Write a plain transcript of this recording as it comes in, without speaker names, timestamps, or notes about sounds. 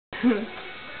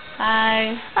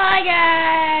Hi. Hi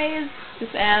guys.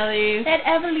 It's Allie. And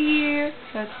Emily.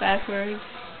 That's backwards.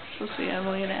 It's supposed to be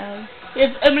Emily and Allie.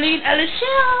 It's Emily and Allie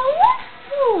show.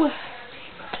 Woo.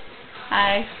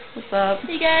 Hi. What's up?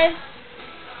 Hey guys.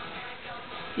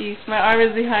 Jeez, my arm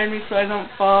is behind me so I don't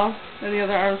fall, and the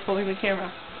other arm is holding the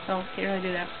camera. So can't really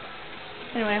do that.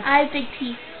 Anyway. I have big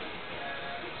teeth.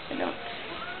 I don't.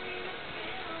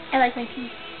 I like my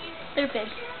teeth. They're big.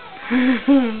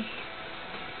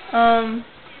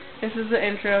 This is the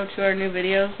intro to our new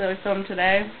videos that we filmed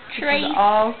today. Trace. This is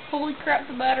all. Holy crap,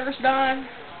 the batter's done.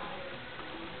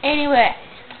 Anyway,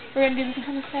 we're gonna do this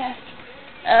kind of fast.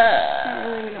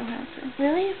 Really, we don't have to.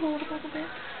 Really? Well, what about the bit?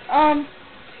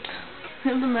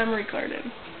 Have the memory card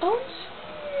in. Oh,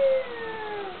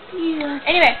 yeah.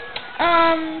 Anyway,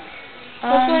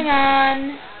 what's going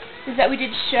on is that we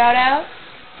did shout-outs,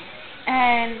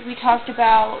 and we talked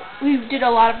about, we did a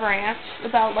lot of rants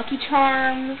about Lucky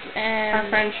Charms, and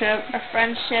Our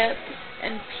friendship,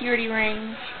 and purity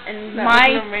rings, and that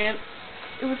was a rant.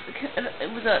 It was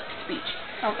a speech.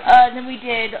 Okay. Then we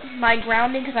did my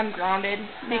grounding, because I'm grounded.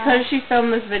 Because she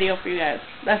filmed this video for you guys.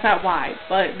 That's not why,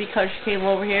 but because she came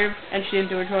over here and she didn't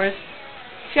do her chores,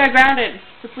 she got grounded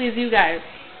to please you guys.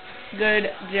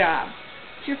 Good job.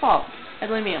 It's your fault. I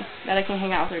blame you that I can't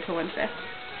hang out with her till Wednesday.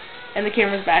 And the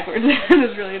camera's backwards.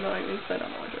 It's really annoying me, so I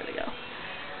don't know which way to go.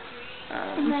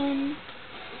 And then...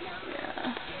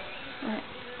 Yeah. Alright,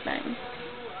 fine.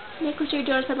 Nick, what's your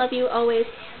Jonas? I love you always.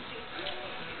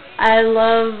 I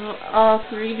love all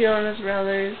three Jonas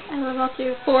brothers. I love all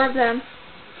four of them.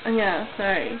 Yeah,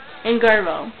 sorry. And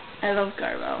Garbo. I love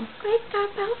Garbo. Great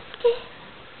Garbo.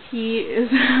 He is...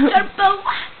 Garbo!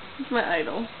 He's my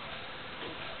idol.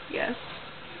 Yes.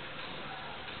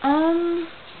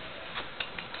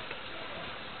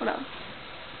 What else?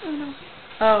 Oh no.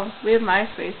 Oh, we have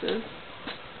MySpaces.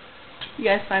 You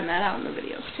guys find that out in the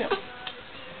videos too.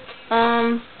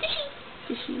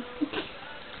 Fishy.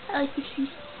 I like fishy.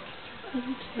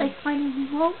 Like Finding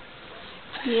Nemo.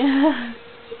 Yeah.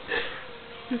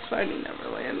 It's Finding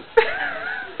Neverland.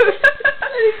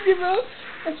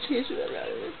 I've changed that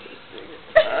around.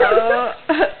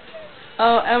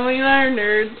 Oh, Emily and I are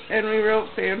nerds, and we wrote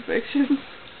fan fictions.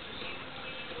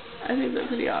 I think they're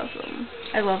pretty awesome.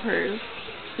 I love hers.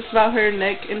 It's about her and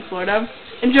Nick in Florida.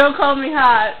 And Joe called me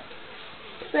hot.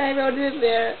 So I wrote it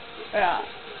there. Yeah.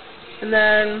 And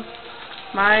then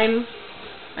mine,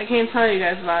 I can't tell you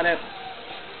guys about it.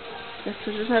 Guess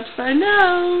we'll just have to find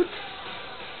out.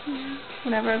 Yeah.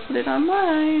 Whenever I put it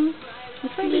online.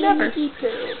 Which I do never.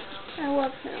 I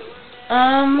love him.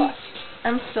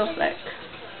 I'm still sick.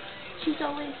 She's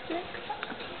always sick.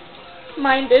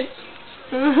 Minded.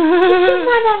 My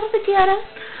out of the gutter.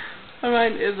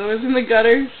 mind is always in the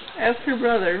gutter. Ask her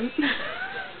brother.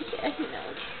 Yeah, he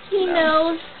knows. He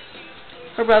knows.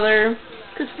 Her brother.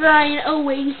 Because Brian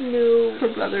always knew. Her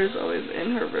brother's always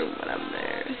in her room when I'm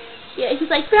there. Yeah, he's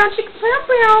like, brown chicken,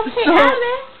 brown. Hey,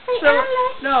 Allie. Hey,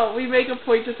 Allie. No, we make a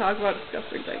point to talk about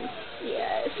disgusting things.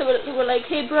 Yeah, so we're like,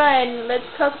 hey, Brian, let's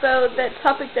talk about that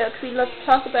topic that we love to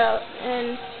talk about.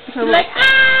 And he's like,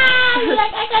 he's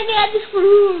like, I gotta get out of this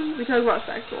room. We talk about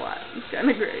sex a lot. It's kind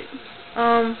of great.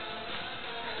 Blah,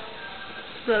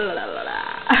 blah,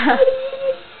 blah.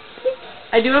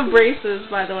 I do have braces,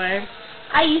 by the way.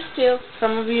 I used to.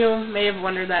 Some of you may have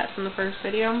wondered that from the first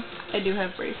video. I do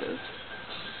have braces.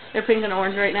 They're pink and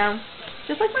orange right now.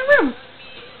 Just like my room.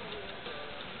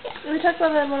 Yeah, we talked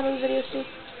about that in one of those videos too.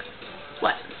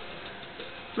 What?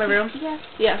 My room? Yeah.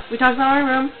 Yeah, we talked about my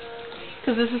room.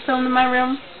 Because this is filmed in my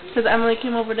room. Because Emily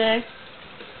came over today.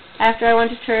 After I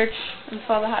went to church and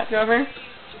saw the hot drummer.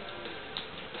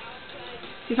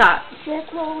 He's hot.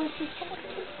 Jack Wallace is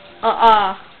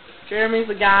hot. Jeremy's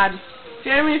a god.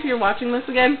 Jeremy, if you're watching this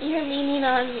again. You're leaning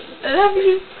on me. I love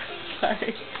you.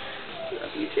 Sorry. I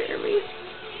love you, Jeremy.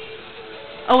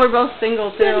 Oh, we're both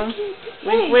single, too.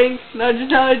 Wink, wink. Nudge,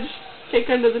 nudge. Kick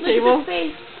under the table. Look at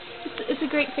this face. It's a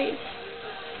great face.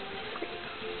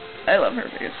 I love her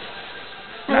face.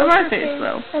 Not my face,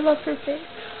 though. I love her face.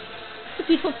 It's a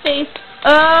beautiful face.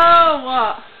 Oh,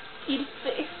 what? Beautiful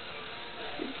face.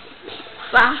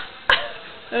 Ah.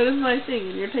 That is my thing,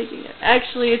 and you're taking it.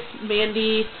 Actually, it's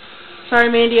Mandy. Sorry,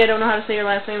 Mandy, I don't know how to say your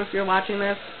last name if you're watching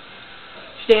this.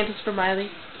 She dances for Miley.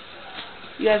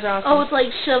 You guys are awesome. Oh, it's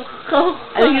like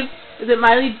I think is it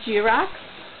Miley G-Rock?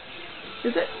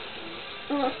 Is it?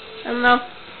 I don't know.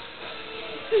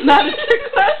 Not a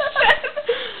trick question.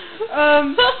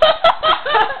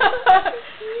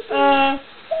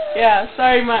 Yeah,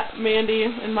 sorry, Mandy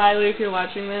and Miley, if you're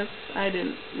watching this. I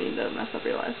didn't mean to mess up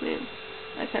your last name.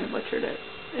 I kind of butchered it,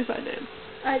 if I did.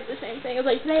 I did the same thing. It was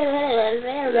like,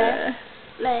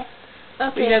 Bleh.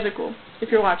 But Okay. you guys are cool. If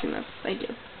you're watching this, thank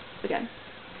you. Again.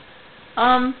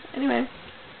 Anyway.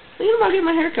 Thinking about getting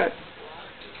my hair cut.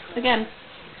 Again.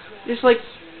 Just like,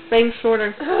 bangs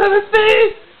shorter. My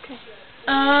face! Okay.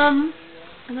 I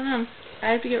don't know. I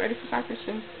have to get ready for soccer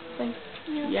soon. Thanks.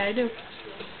 Yeah, I do.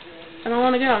 I don't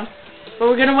want to go. But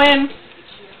we're gonna win!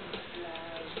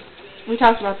 We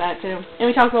talked about that too. And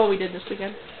we talked about what we did this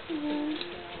weekend.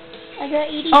 I got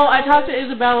 80. Oh, I talked to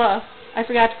Isabella. I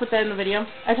forgot to put that in the video.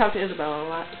 I talked to Isabella a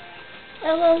lot.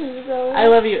 I love Isabella. I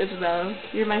love you, Isabella.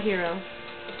 You're my hero.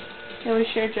 And we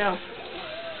share Joe.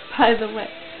 By the way.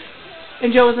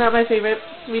 And Joe was not my favorite.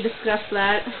 We discussed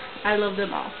that. I love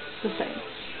them all. The same.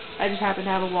 I just happen to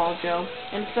have a wall of Joe.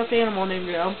 And a stuffed animal named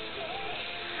Joe.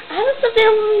 I have a stuffed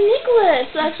animal named Nicholas.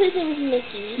 So actually his name is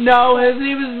Mickey. No, his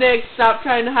name is Nick. Stop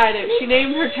trying to hide it. She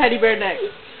named her teddy bear Nick.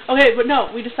 Okay, but no,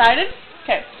 we decided.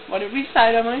 Okay, what did we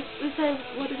decide, Emily?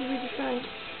 What did we decide?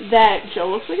 That Joe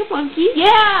looks like a monkey.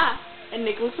 Yeah! And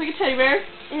Nick looks like a teddy bear.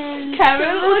 And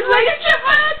Kevin looks like a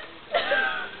chipmunk.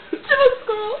 Chipmunk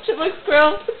squirrel. Chipmunk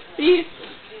squirrel. See?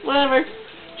 Whatever.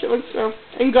 Chipmunk squirrel.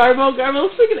 And Garbo. Garbo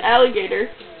looks like an alligator.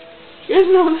 You guys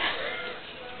know that?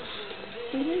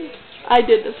 I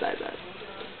did decide that.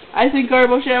 I think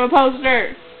Garbo should have a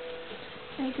poster.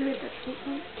 I agree with that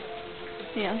statement.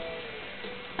 Yeah.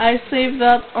 I saved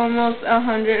up almost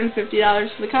 $150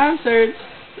 for the concert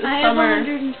this I have summer.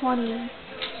 120.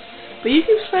 But you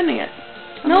keep spending it.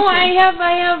 No, I have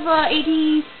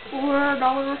 $84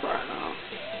 right now.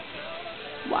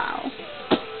 Wow.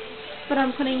 But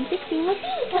I'm putting 60 in my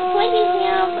bank. I'm planning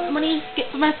now. I'm gonna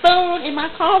get my phone in my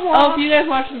car. Oh, if you guys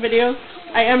watch the videos,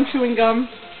 I am chewing gum.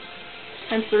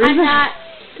 Hence the reason. I'm not,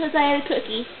 because I had a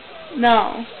cookie.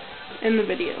 No, in the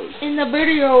videos. In the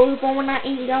videos, but we're not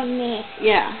eating gum yet.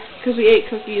 Yeah, because we ate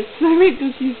cookies. I made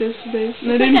cookies yesterday,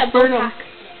 and I didn't burn them.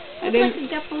 I didn't.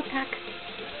 Like a Botox.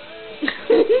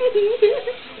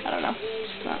 I don't know.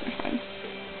 It's not my friend.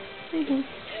 They do.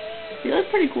 We look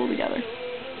pretty cool together.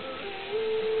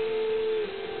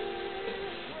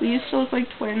 We used to look like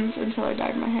twins until I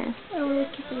dyed my hair. I will lick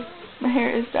your face. My hair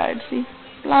is dyed, see?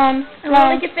 Blonde. I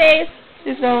will lick your face.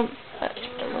 Just don't.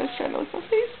 Everyone's trying to lick my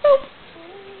face. Nope.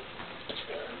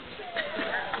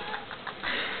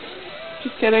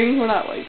 Just kidding. We're not like